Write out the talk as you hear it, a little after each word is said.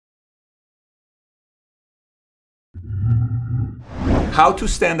How to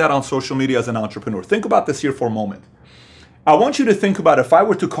stand out on social media as an entrepreneur. Think about this here for a moment. I want you to think about if I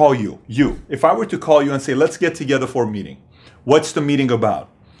were to call if I were to call you and say, let's get together for a meeting. What's the meeting about?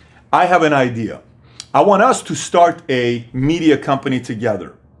 I have an idea. I want us to start a media company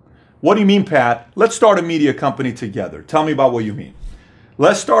together. What do you mean, Pat? Let's start a media company together. Tell me about what you mean.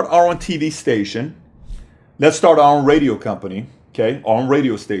 Let's start our own TV station. Let's start our own radio company, okay? Our own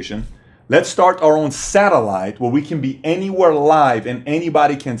radio station. Let's start our own satellite where we can be anywhere live and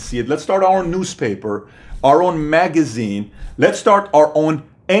anybody can see it. Let's start our own newspaper, our own magazine. Let's start our own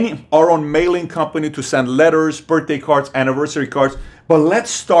mailing company to send letters, birthday cards, anniversary cards. But let's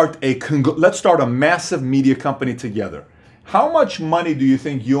start a massive media company together. How much money do you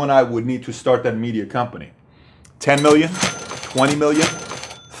think you and I would need to start that media company? 10 million, 20 million,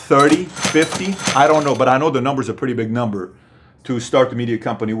 30, 50? I don't know, but I know the number's a pretty big number to start the media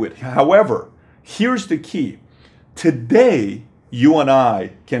company with. However, here's the key. Today, you and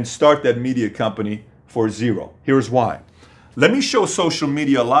I can start that media company for zero. Here's why. Let me show social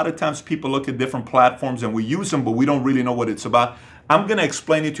media. A lot of times people look at different platforms and we use them, but we don't really know what it's about. I'm going to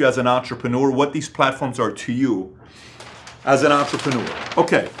explain it to you as an entrepreneur, what these platforms are to you as an entrepreneur.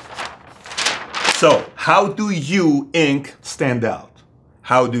 Okay. So, how do you, Inc., stand out?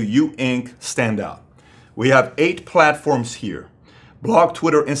 How do you, Inc., stand out? We have 8 platforms here. Blog,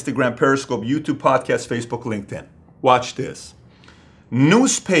 Twitter, Instagram, Periscope, YouTube, podcast, Facebook, LinkedIn. Watch this.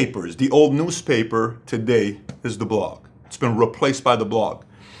 Newspapers, the old newspaper today is the blog. It's been replaced by the blog.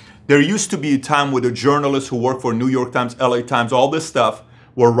 There used to be a time where the journalists who work for New York Times, LA Times, all this stuff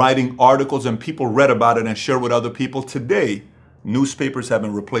were writing articles and people read about it and shared with other people. Today, newspapers have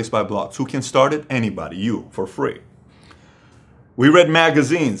been replaced by blogs. Who can start it? Anybody, you, for free. We read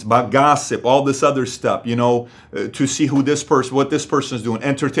magazines about gossip, all this other stuff, to see what this person is doing,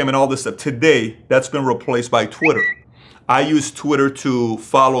 entertainment, all this stuff. Today, that's been replaced by Twitter. I use Twitter to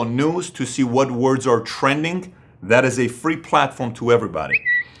follow news, to see what words are trending. That is a free platform to everybody.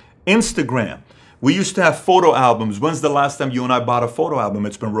 Instagram. We used to have photo albums. When's the last time you and I bought a photo album?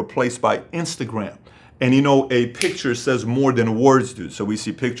 It's been replaced by Instagram. And a picture says more than words do. So we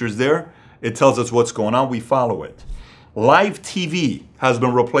see pictures there. It tells us what's going on. We follow it. Live TV has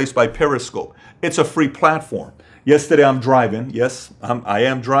been replaced by Periscope. It's a free platform. Yesterday I'm driving. Yes, I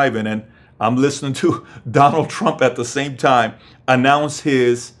am driving, and I'm listening to Donald Trump at the same time announce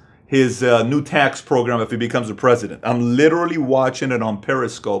his new tax program if he becomes the president. I'm literally watching it on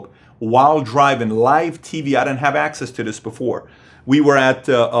Periscope while driving. Live TV. I didn't have access to this before. We were at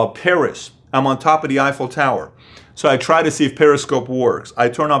Paris. I'm on top of the Eiffel Tower. So I try to see if Periscope works. I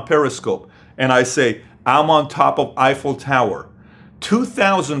turn on Periscope and I say, I'm on top of Eiffel Tower.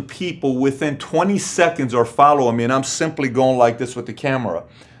 2,000 people within 20 seconds are following me, and I'm simply going like this with the camera.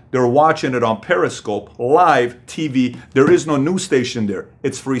 They're watching it on Periscope, live TV. There is no news station there.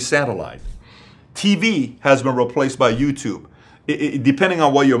 It's free satellite. TV has been replaced by YouTube. Depending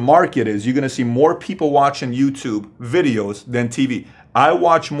on what your market is, you're going to see more people watching YouTube videos than TV. I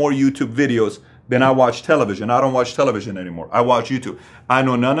watch more YouTube videos than I watch television. I don't watch television anymore. I watch YouTube. I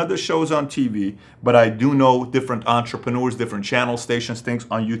know none of the shows on TV, but I do know different entrepreneurs, different channel stations, things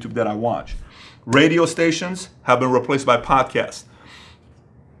on YouTube that I watch. Radio stations have been replaced by podcasts.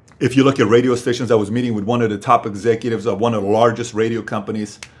 If you look at radio stations, I was meeting with one of the top executives of one of the largest radio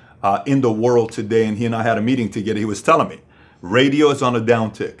companies in the world today, and he and I had a meeting together. He was telling me radio is on a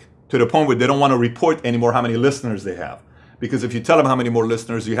downtick to the point where they don't want to report anymore how many listeners they have. Because if you tell them how many more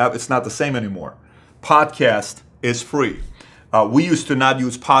listeners you have, it's not the same anymore. Podcast is free. We used to not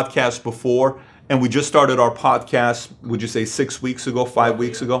use podcasts before, and we just started our podcast, would you say 6 weeks ago, 5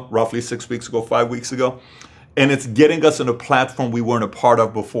 weeks ago? Roughly 6 weeks ago, 5 weeks ago. And it's getting us on a platform we weren't a part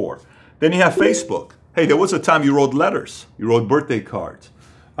of before. Then you have Facebook. Hey, there was a time you wrote letters. You wrote birthday cards.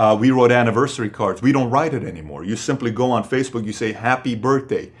 We wrote anniversary cards. We don't write it anymore. You simply go on Facebook, you say, happy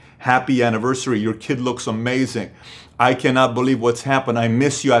birthday, happy anniversary. Your kid looks amazing. I cannot believe what's happened. I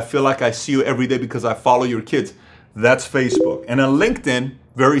miss you. I feel like I see you every day because I follow your kids. That's Facebook. And on LinkedIn,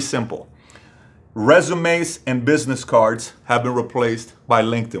 very simple. Resumes and business cards have been replaced by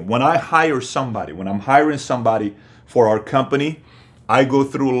LinkedIn. When I hire somebody, when I'm hiring somebody for our company, I go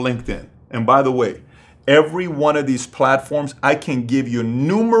through LinkedIn. And by the way, every one of these platforms, I can give you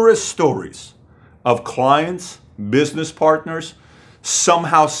numerous stories of clients, business partners,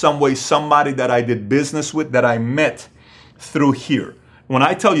 somehow, some way, somebody that I did business with that I met through here. When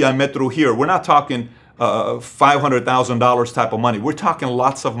I tell you I met through here, we're not talking $500,000 type of money. We're talking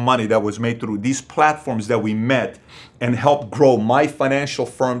lots of money that was made through these platforms that we met and helped grow my financial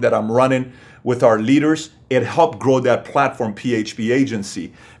firm that I'm running with our leaders. It helped grow that platform, PHP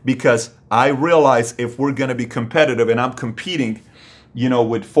Agency, because I realize if we're going to be competitive, and I'm competing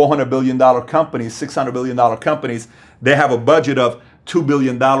with $400 billion companies, $600 billion companies, they have a budget of $2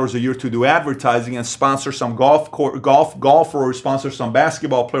 billion a year to do advertising and sponsor some golfer or sponsor some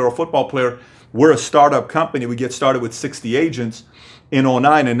basketball player or football player. We're a startup company. We get started with 60 agents in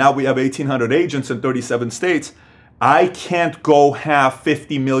 '09, and now we have 1,800 agents in 37 states. I can't go have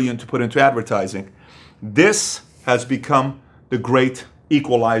 50 million to put into advertising. This has become the great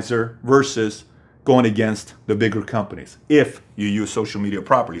equalizer versus going against the bigger companies if you use social media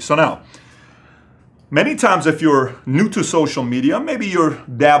properly. So now, many times if you're new to social media, maybe you're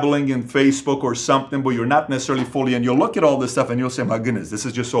dabbling in Facebook or something, but you're not necessarily fully, and you'll look at all this stuff and you'll say, my goodness, this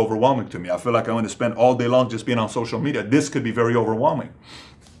is just so overwhelming to me. I feel like I'm going to spend all day long just being on social media. This could be very overwhelming.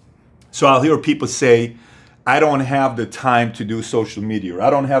 So I'll hear people say, I don't have the time to do social media, or I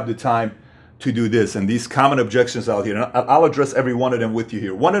don't have the time to do this. And these common objections I'll hear, and I'll address every one of them with you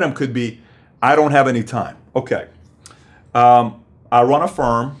here. One of them could be, I don't have any time. Okay. I run a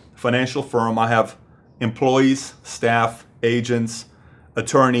firm, financial firm. I have employees, staff, agents,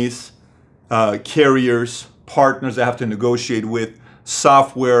 attorneys, carriers, partners I have to negotiate with,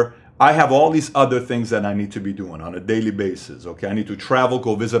 software. I have all these other things that I need to be doing on a daily basis. Okay. I need to travel,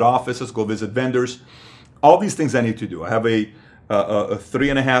 go visit offices, go visit vendors. All these things I need to do. I have a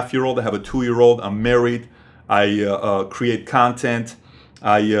 3.5-year-old. I have a 2-year-old. I'm married. I create content.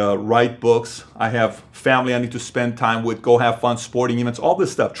 I write books. I have family I need to spend time with, go have fun, sporting events, all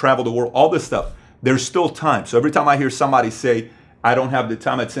this stuff, travel the world, all this stuff. There's still time. So every time I hear somebody say, I don't have the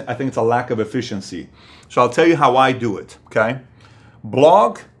time, I think it's a lack of efficiency. So I'll tell you how I do it, okay?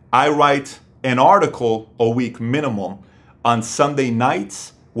 Blog, I write an article a week minimum on Sunday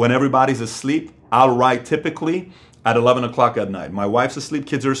nights when everybody's asleep. I'll write typically at 11 o'clock at night. My wife's asleep,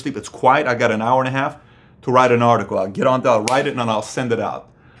 kids are asleep, it's quiet. I got an hour and a half to write an article. I'll get on there, I'll write it, and then I'll send it out.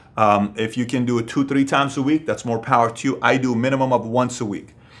 If you can do it 2-3 times a week, that's more power to you. I do a minimum of once a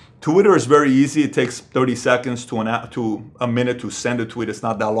week. Twitter is very easy. It takes 30 seconds to a minute to send a tweet. It's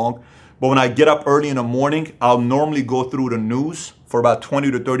not that long. But when I get up early in the morning, I'll normally go through the news for about 20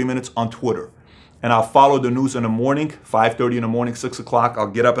 to 30 minutes on Twitter. And I'll follow the news in the morning, 5:30 in the morning, 6 o'clock. I'll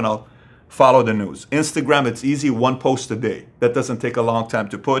get up and I'll follow the news. Instagram, it's easy, 1 post a day. That doesn't take a long time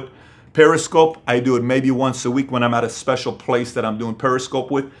to put. Periscope, I do it maybe once a week when I'm at a special place that I'm doing Periscope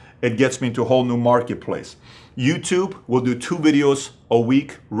with. It gets me into a whole new marketplace. YouTube, we'll do 2 videos a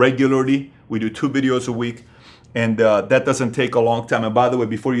week regularly. We do 2 videos a week, and that doesn't take a long time. And by the way,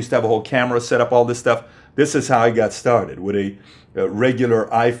 before you used to have a whole camera set up, all this stuff, this is how I got started with a regular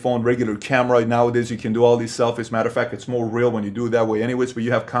iPhone, regular camera. Nowadays, you can do all these selfies. Matter of fact, it's more real when you do it that way anyways, but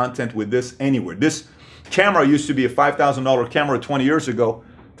you have content with this anywhere. This camera used to be a $5,000 camera 20 years ago.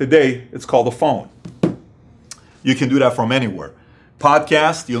 Today, it's called a phone. You can do that from anywhere.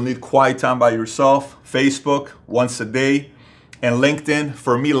 Podcast, you'll need quiet time by yourself. Facebook, once a day. And LinkedIn,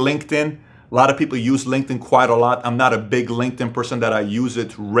 for me, LinkedIn, a lot of people use LinkedIn quite a lot. I'm not a big LinkedIn person that I use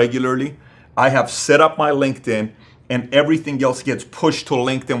it regularly. I have set up my LinkedIn, and everything else gets pushed to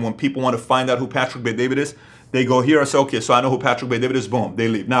LinkedIn. When people want to find out who Patrick Bet-David is, they go here. I say, okay, so I know who Patrick Bet-David is. Boom, they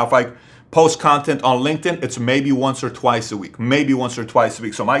leave. Now, if I post content on LinkedIn, it's maybe once or twice a week. Maybe once or twice a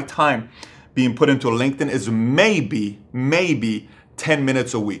week. So my time being put into LinkedIn is maybe 10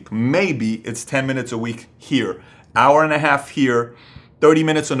 minutes a week. Maybe it's 10 minutes a week here. Hour and a half here. 30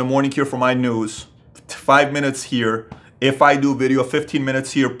 minutes in the morning here for my news. 5 minutes here. If I do video, 15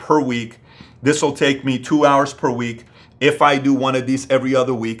 minutes here per week. This will take me 2 hours per week. If I do one of these every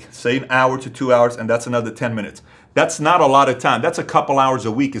other week, say an hour to 2 hours, and that's another 10 minutes. That's not a lot of time. That's a couple hours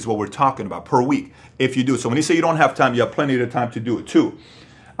a week is what we're talking about per week if you do. So when you say you don't have time, you have plenty of time to do it too.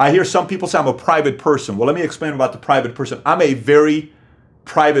 I hear some people say I'm a private person. Well, let me explain about the private person. I'm a very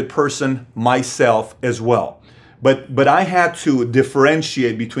private person myself as well. But I had to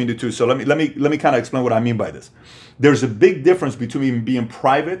differentiate between the two. So let me kind of explain what I mean by this. There's a big difference between being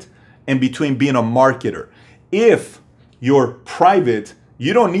private and between being a marketer. If you're private,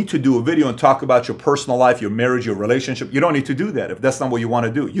 you don't need to do a video and talk about your personal life, your marriage, your relationship. You don't need to do that if that's not what you want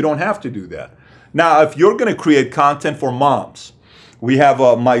to do. You don't have to do that. Now, if you're going to create content for moms, we have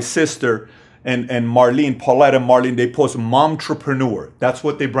my sister and Marlene, Paulette and Marlene, they post Momtrepreneur. That's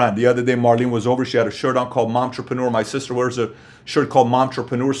what they brand. The other day, Marlene was over. She had a shirt on called Momtrepreneur. My sister wears a shirt called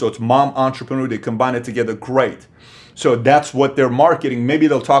Momtrepreneur. So it's Mom Entrepreneur. They combine it together. Great. So that's what they're marketing. Maybe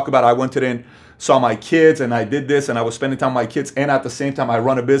they'll talk about, I went to and saw my kids and I did this and I was spending time with my kids, and at the same time I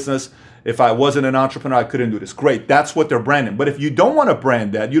run a business. If I wasn't an entrepreneur, I couldn't do this. Great. That's what they're branding. But if you don't want to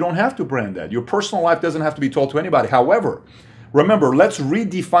brand that, you don't have to brand that. Your personal life doesn't have to be told to anybody. However, remember, let's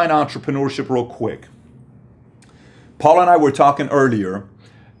redefine entrepreneurship real quick. Paul and I were talking earlier,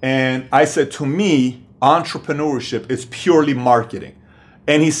 and I said, to me, entrepreneurship is purely marketing.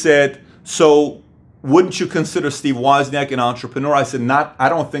 And he said, so wouldn't you consider Steve Wozniak an entrepreneur? I said, I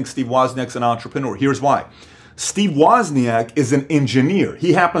don't think Steve Wozniak's an entrepreneur. Here's why. Steve Wozniak is an engineer.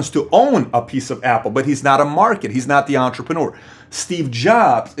 He happens to own a piece of Apple, but he's not a marketer. He's not the entrepreneur. Steve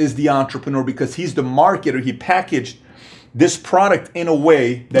Jobs is the entrepreneur because he's the marketer. He packaged this product in a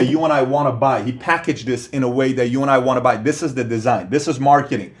way that you and I want to buy. He packaged this in a way that you and I want to buy. This is the design. This is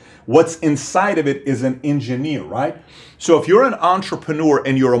marketing. What's inside of it is an engineer, right? So if you're an entrepreneur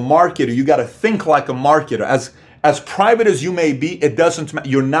and you're a marketer, you got to think like a marketer. As private as you may be, it doesn't matter.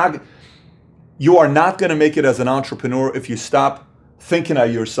 You are not going to make it as an entrepreneur if you stop thinking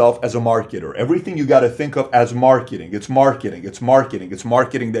of yourself as a marketer. Everything you got to think of as marketing. It's marketing. It's marketing. It's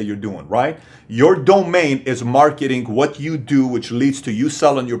marketing that you're doing, right? Your domain is marketing what you do, which leads to you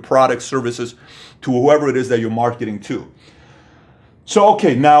selling your products, services to whoever it is that you're marketing to. So,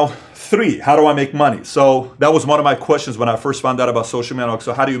 okay, now 3, how do I make money? So that was one of my questions when I first found out about social media.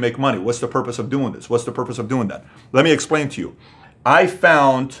 So how do you make money? What's the purpose of doing this? What's the purpose of doing that? Let me explain to you. I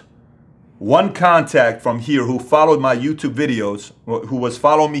found one contact from here who followed my YouTube videos, who was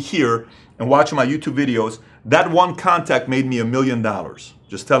following me here and watching my YouTube videos. That one contact made me $1 million.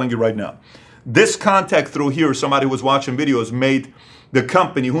 Just telling you right now. This contact through here, somebody who was watching videos, made the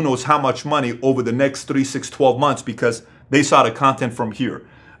company who knows how much money over the next 3, 6, 12 months because they saw the content from here.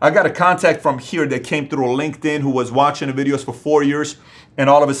 I got a contact from here that came through LinkedIn who was watching the videos for 4 years, and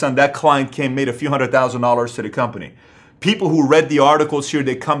all of a sudden that client made a few $100,000 to the company. People who read the articles here,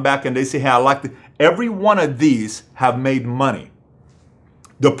 they come back and they say, hey, I like it. Every one of these have made money.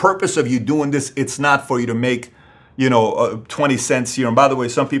 The purpose of you doing this, it's not for you to make, 20 cents here. And by the way,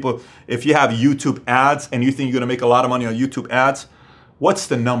 some people, if you have YouTube ads and you think you're going to make a lot of money on YouTube ads, what's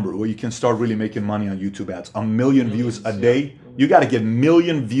the number where you can start really making money on YouTube ads? 1 million views a day? You got to get 1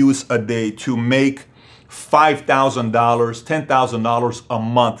 million views a day to make $5,000, $10,000 a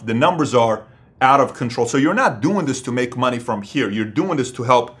month. The numbers are out of control. So you're not doing this to make money from here. You're doing this to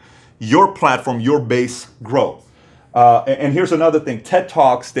help your platform, your base grow. And here's another thing. TED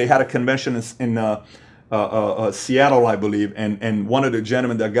Talks, they had a convention in Seattle, I believe, and one of the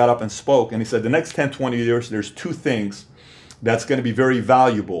gentlemen that got up and spoke, and he said the next 10, 20 years, there's 2 things that's going to be very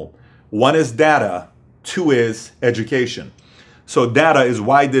valuable. 1 is data, 2 is education. So data is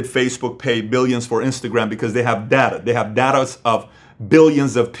why did Facebook pay billions for Instagram? Because they have data. They have data of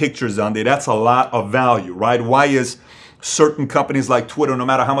billions of pictures on there. That's a lot of value, right? Why is certain companies like Twitter, no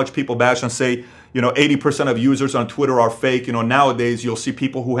matter how much people bash and say, 80% of users on Twitter are fake, nowadays you'll see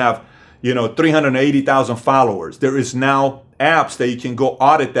people who have, 380,000 followers. There is now apps that you can go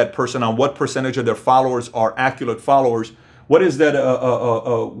audit that person on what percentage of their followers are accurate followers. What is that?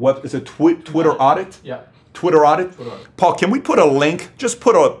 What is it? Twitter audit? Yeah. Twitter audit? Paul, can we put a link? Just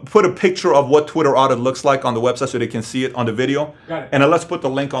put a picture of what Twitter audit looks like on the website so they can see it on the video. Got it. And then let's put the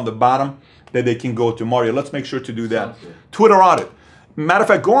link on the bottom that they can go to. Mario, let's make sure to do that. Twitter audit. Matter of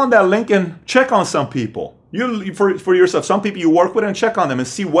fact, go on that link and check on some people. For yourself, some people you work with, and check on them and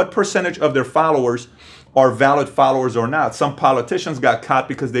see what percentage of their followers are valid followers or not. Some politicians got caught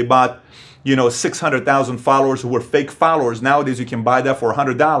because they bought, 600,000 followers who were fake followers. Nowadays, you can buy that for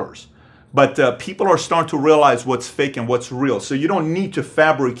 $100. But people are starting to realize what's fake and what's real. So you don't need to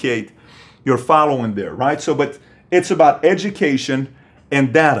fabricate your following there, right? So, but it's about education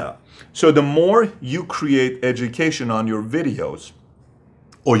and data. So the more you create education on your videos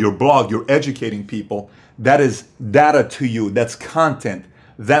or your blog, you're educating people. That is data to you. That's content.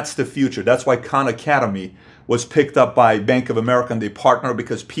 That's the future. That's why Khan Academy was picked up by Bank of America, and they partner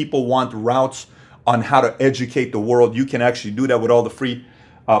because people want routes on how to educate the world. You can actually do that with all the free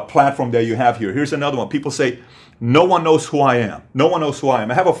platform that you have here. Here's another one. People say, no one knows who I am. No one knows who I am.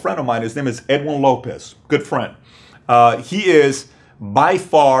 I have a friend of mine. His name is Edwin Lopez. Good friend. He is by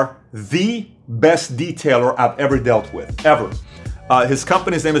far the best detailer I've ever dealt with, ever. His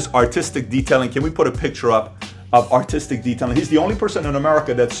company's name is Artistic Detailing. Can we put a picture up of Artistic Detailing? He's the only person in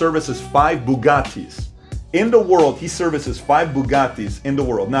America that services 5 Bugattis. In the world, he services 5 Bugattis in the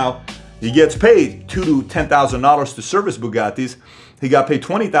world. Now, he gets paid $2,000 to $10,000 to service Bugattis. He got paid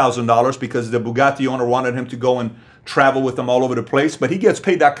 $20,000 because the Bugatti owner wanted him to go and travel with them all over the place. But he gets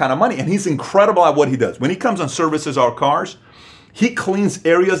paid that kind of money, and he's incredible at what he does. When he comes and services our cars, he cleans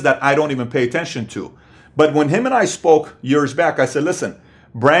areas that I don't even pay attention to. But when him and I spoke years back, I said, listen,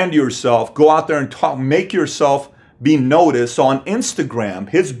 brand yourself, go out there and talk, make yourself be noticed. So on Instagram,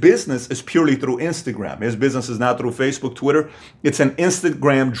 his business is purely through Instagram. His business is not through Facebook, Twitter. It's an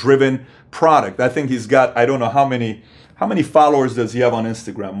Instagram-driven product. I think he's got, I don't know how many followers does he have on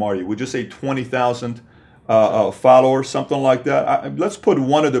Instagram, Mario? Would you say 20,000 followers, something like that? Let's put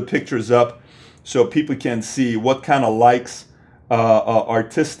one of the pictures up so people can see what kind of likes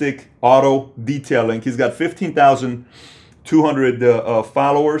artistic auto detailing. He's got 15,200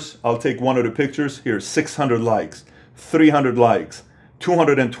 followers. I'll take one of the pictures. Here, 600 likes, 300 likes,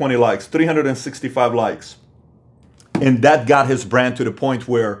 220 likes, 365 likes. And that got his brand to the point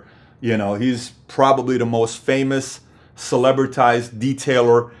where, you know, he's probably the most famous celebritized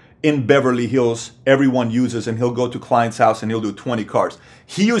detailer in Beverly Hills. Everyone uses, and he'll go to client's house and he'll do 20 cars.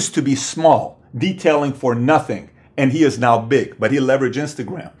 He used to be small, detailing for nothing, and he is now big, but he leveraged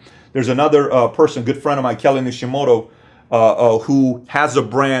Instagram. There's another person, good friend of mine, Kelly Nishimoto, who has a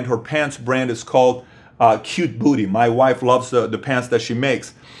brand. Her pants brand is called Cute Booty. My wife loves the pants that she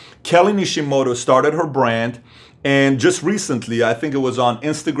makes. Kelly Nishimoto started her brand, and just recently, I think it was on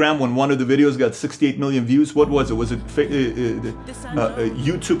Instagram when one of the videos got 68 million views. What was it? Was it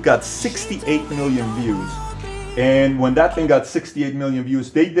YouTube got 68 million views. And when that thing got 68 million views,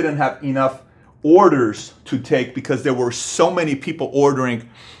 they didn't have enough orders to take because there were so many people ordering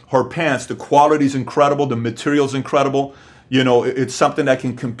her pants. The quality is incredible. The material is incredible. You know, it's something that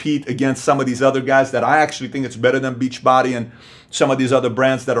can compete against some of these other guys that I actually think it's better than Beachbody and some of these other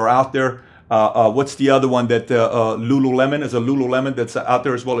brands that are out there. What's the other one that Lululemon is a Lululemon that's out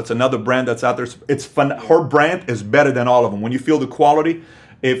there as well? It's another brand that's out there. It's fun. Her brand is better than all of them. When you feel the quality,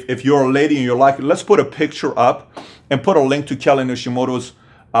 if you're a lady and you're like, let's put a picture up and put a link to Kelly Nishimoto's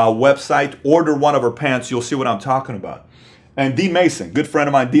website. Order one of her pants. You'll see what I'm talking about. And Dean Mason, good friend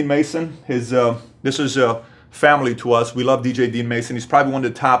of mine, Dean Mason. This is family to us. We love DJ Dean Mason. He's probably one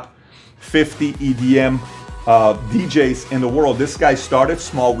of the top 50 EDM DJs in the world. This guy started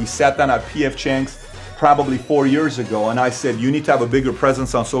small. We sat down at PF Chang's probably 4 years ago, and I said, you need to have a bigger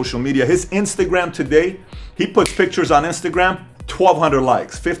presence on social media. His Instagram today, he puts pictures on Instagram, 1,200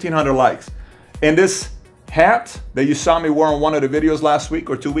 likes, 1,500 likes. And this hat that you saw me wearing one of the videos last week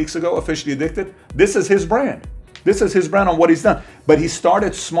or 2 weeks ago, Officially Addicted, this is his brand. This is his brand on what he's done. But he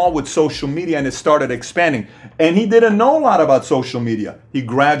started small with social media and it started expanding. And he didn't know a lot about social media. He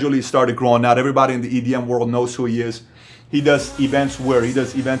gradually started growing out. Everybody in the EDM world knows who he is. He does events where? He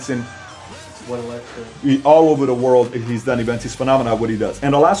does events in all over the world. He's done events. He's phenomenal at what he does.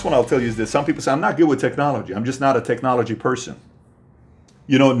 And the last one I'll tell you is this. Some people say, I'm not good with technology. I'm just not a technology person.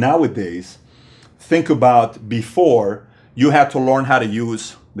 You know, nowadays, think about before, you had to learn how to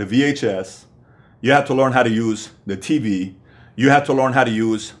use the VHS. You had to learn how to use the TV. You had to learn how to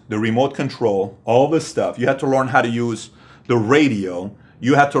use the remote control, all this stuff. You had to learn how to use the radio.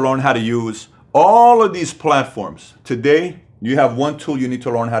 You had to learn how to use all of these platforms. Today, you have one tool you need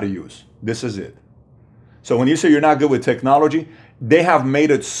to learn how to use. This is it. So when you say you're not good with technology, they have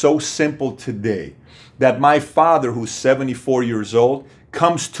made it so simple today that my father, who's 74 years old,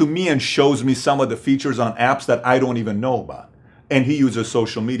 comes to me and shows me some of the features on apps that I don't even know about. And he uses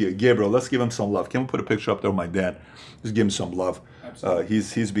social media. Gabriel, let's give him some love. Can we put a picture up there of my dad? Just give him some love.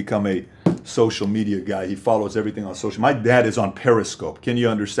 He's become a social media guy. He follows everything on social. My dad is on Periscope. Can you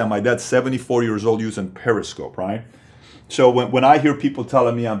understand? My dad's 74 years old using Periscope, right? So when I hear people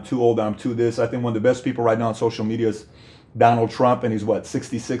telling me I'm too old, I'm too this, I think one of the best people right now on social media is Donald Trump, and he's what,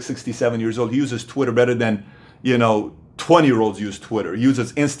 66, 67 years old. He uses Twitter better than, 20-year-olds use Twitter. He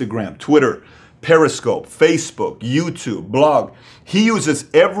uses Instagram, Twitter, Periscope, Facebook, YouTube, blog. He uses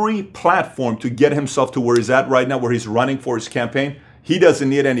every platform to get himself to where he's at right now, where he's running for his campaign. He doesn't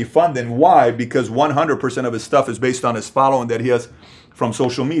need any funding. Why? Because 100% of his stuff is based on his following that he has from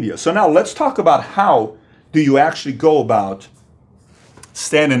social media. So now let's talk about how do you actually go about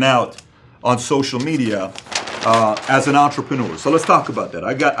standing out on social media as an entrepreneur. So let's talk about that.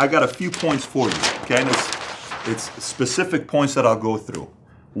 I got a few points for you, okay? And it's specific points that I'll go through.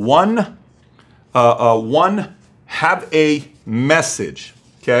 One, have a message,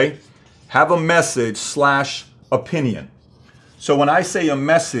 okay? Have a message / opinion. So when I say a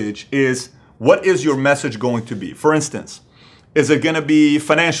message is, what is your message going to be? For instance, is it going to be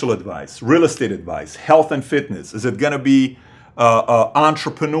financial advice, real estate advice, health and fitness? Is it going to be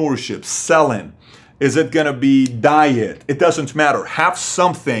entrepreneurship, selling? Is it going to be diet? It doesn't matter. Have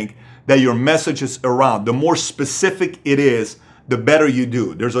something that your message is around. The more specific it is, the better you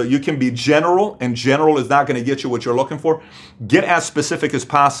do. You can be general, and general is not going to get you what you're looking for. Get as specific as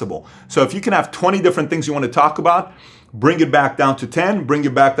possible. So if you can have 20 different things you want to talk about, bring it back down to 10, bring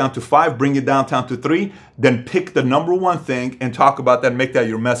it back down to 5, bring it down to 3, then pick the number one thing and talk about that and make that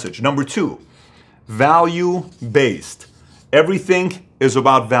your message. Number 2, value-based. Everything is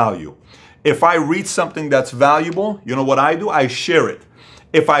about value. If I read something that's valuable, you know what I do? I share it.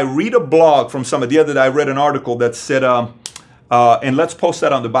 If I read a blog from somebody, the other day I read an article that said, and let's post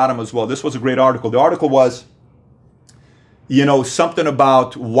that on the bottom as well. This was a great article. The article was, something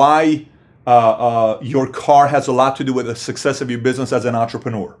about why your car has a lot to do with the success of your business as an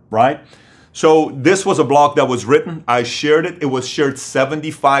entrepreneur, right? So this was a blog that was written. I shared it. It was shared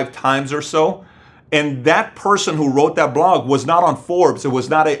 75 times or so. And that person who wrote that blog was not on Forbes. It was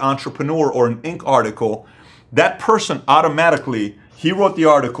not an Entrepreneur or an Inc. article. That person automatically, he wrote the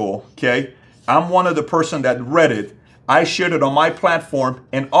article, okay? I'm one of the person that read it. I shared it on my platform,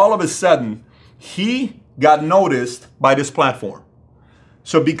 and all of a sudden, he got noticed by this platform.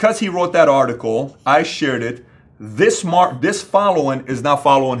 So because he wrote that article, I shared it. This following is now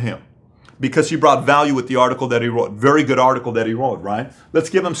following him because he brought value with the article that he wrote. Very good article that he wrote, right? Let's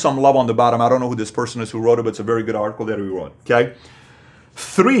give him some love on the bottom. I don't know who this person is who wrote it, but it's a very good article that he wrote, okay?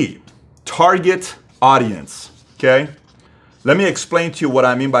 3, target audience, okay? Let me explain to you what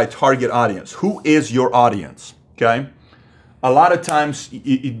I mean by target audience. Who is your audience, okay? A lot of times,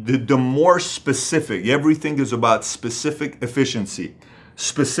 the more specific, everything is about specific efficiency,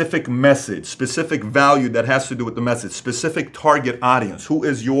 specific message, specific value that has to do with the message, specific target audience. Who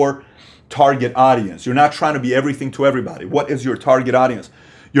is your target audience? You're not trying to be everything to everybody. What is your target audience?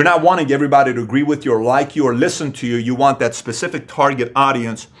 You're not wanting everybody to agree with you or like you or listen to you. You want that specific target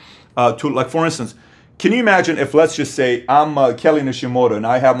audience to, like, for instance, can you imagine if, let's just say, I'm Kelly Nishimoto and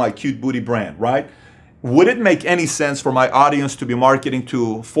I have my Cute Booty brand, right? Would it make any sense for my audience to be marketing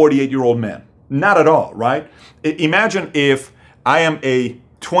to 48-year-old men? Not at all, right? Imagine if I am a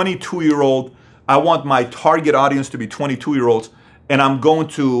 22-year-old, I want my target audience to be 22-year-olds, and I'm going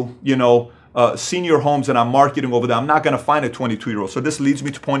to, senior homes and I'm marketing over there. I'm not going to find a 22-year-old. So this leads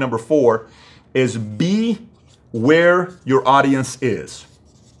me to point number 4, is be where your audience is.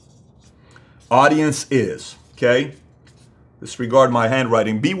 Audience is, okay? Disregard my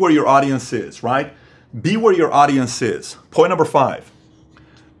handwriting. Be where your audience is, right? Be where your audience is. Point number 5,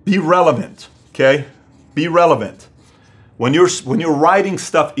 be relevant, okay? Be relevant. When you're writing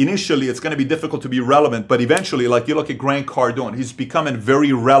stuff, initially it's going to be difficult to be relevant, but eventually, like you look at Grant Cardone, he's becoming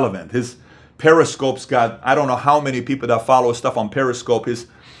very relevant. His Periscope's got, I don't know how many people that follow stuff on Periscope, his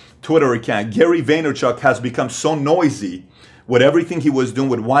Twitter account. Gary Vaynerchuk has become so noisy with everything he was doing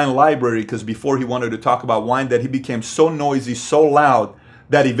with Wine Library, because before he wanted to talk about wine, that he became so noisy, so loud,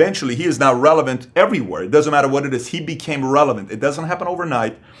 that eventually he is now relevant everywhere. It doesn't matter what it is, he became relevant. It doesn't happen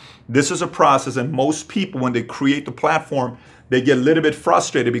overnight. This is a process, and most people, when they create the platform, they get a little bit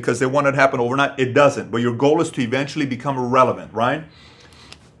frustrated because they want it to happen overnight. It doesn't, but your goal is to eventually become relevant, right?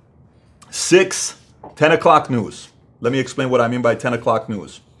 6, 10 o'clock news. Let me explain what I mean by 10 o'clock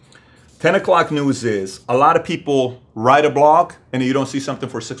news. 10 o'clock news is a lot of people write a blog and you don't see something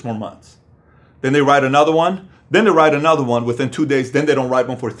for 6 more months. Then they write another one. Then they write another one within 2 days. Then they don't write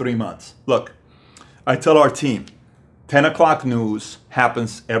one for 3 months. Look, I tell our team, 10 o'clock news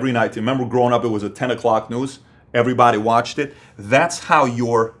happens every night. Remember growing up, it was a 10 o'clock news. Everybody watched it. That's how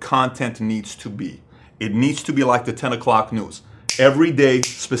your content needs to be. It needs to be like the 10 o'clock news. Every day,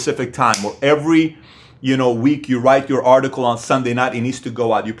 specific time, or every week you write your article on Sunday night, it needs to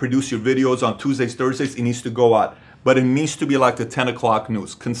go out. You produce your videos on Tuesdays, Thursdays, it needs to go out. But it needs to be like the 10 o'clock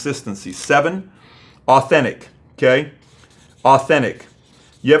news. Consistency. 7, authentic, okay? Authentic.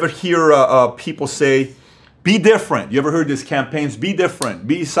 You ever hear people say, be different? You ever heard these campaigns? Be different.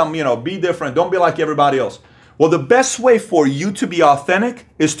 Be different. Don't be like everybody else. Well, the best way for you to be authentic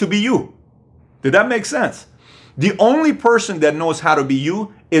is to be you. Did that make sense? The only person that knows how to be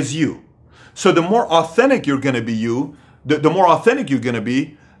you is you. So the more authentic you're going to be the more authentic you're going to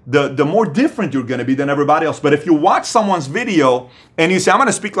be, the more different you're going to be than everybody else. But if you watch someone's video and you say, I'm going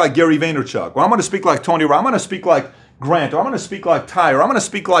to speak like Gary Vaynerchuk, or I'm going to speak like Tony, or I'm going to speak like Grant, or I'm going to speak like Ty, or I'm going to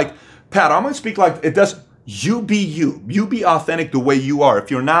speak like Pat, or I'm going to speak like, it does. You be you. You be authentic the way you are.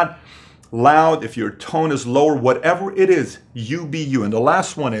 If you're not loud, if your tone is lower, whatever it is, you be you. And the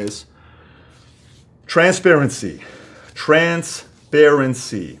last one is transparency.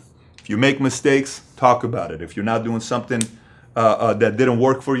 Transparency. If you make mistakes, talk about it. If you're not doing something that didn't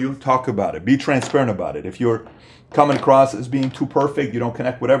work for you, talk about it. Be transparent about it. If you're coming across as being too perfect, you don't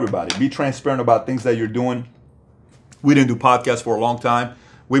connect with everybody. Be transparent about things that you're doing. We didn't do podcasts for a long time.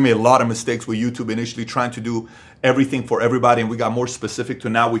 We made a lot of mistakes with YouTube initially, trying to do everything for everybody, and we got more specific to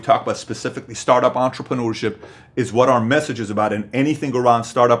now. We talk about specifically startup entrepreneurship is what our message is about, and anything around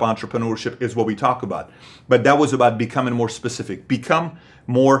startup entrepreneurship is what we talk about. But that was about becoming more specific. Become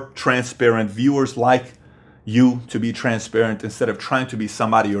more transparent. Viewers like you to be transparent instead of trying to be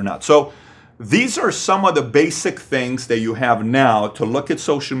somebody you're not. So these are some of the basic things that you have now to look at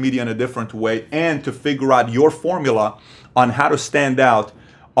social media in a different way and to figure out your formula on how to stand out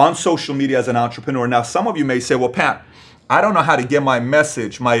on social media as an entrepreneur. Now, some of you may say, well, Pat, I don't know how to get my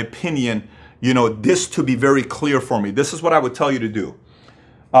message, my opinion, this to be very clear for me. This is what I would tell you to do.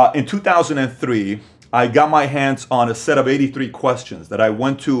 In 2003, I got my hands on a set of 83 questions that I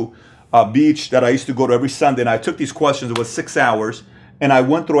went to a beach that I used to go to every Sunday, and I took these questions. It was 6 hours, and I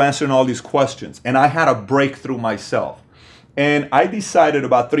went through answering all these questions, and I had a breakthrough myself. And I decided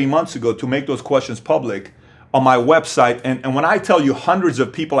about 3 months ago to make those questions public on my website. And when I tell you hundreds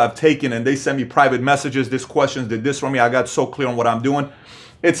of people have taken and they send me private messages, this questions did this for me, I got so clear on what I'm doing.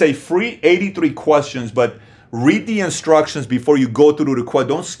 It's a free 83 questions, but read the instructions before you go through the questions.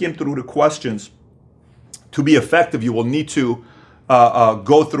 Don't skim through the questions. To be effective, you will need to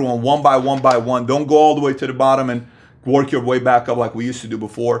go through them one by one. Don't go all the way to the bottom and work your way back up like we used to do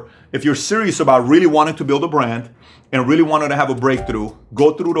before. If you're serious about really wanting to build a brand and really wanting to have a breakthrough,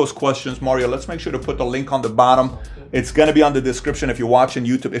 go through those questions. Mario, let's make sure to put the link on the bottom. It's going to be on the description if you're watching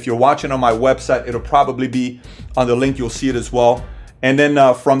YouTube. If you're watching on my website, it'll probably be on the link. You'll see it as well. And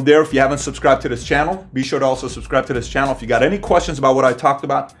then from there, if you haven't subscribed to this channel, be sure to also subscribe to this channel. If you got any questions about what I talked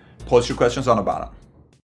about, post your questions on the bottom.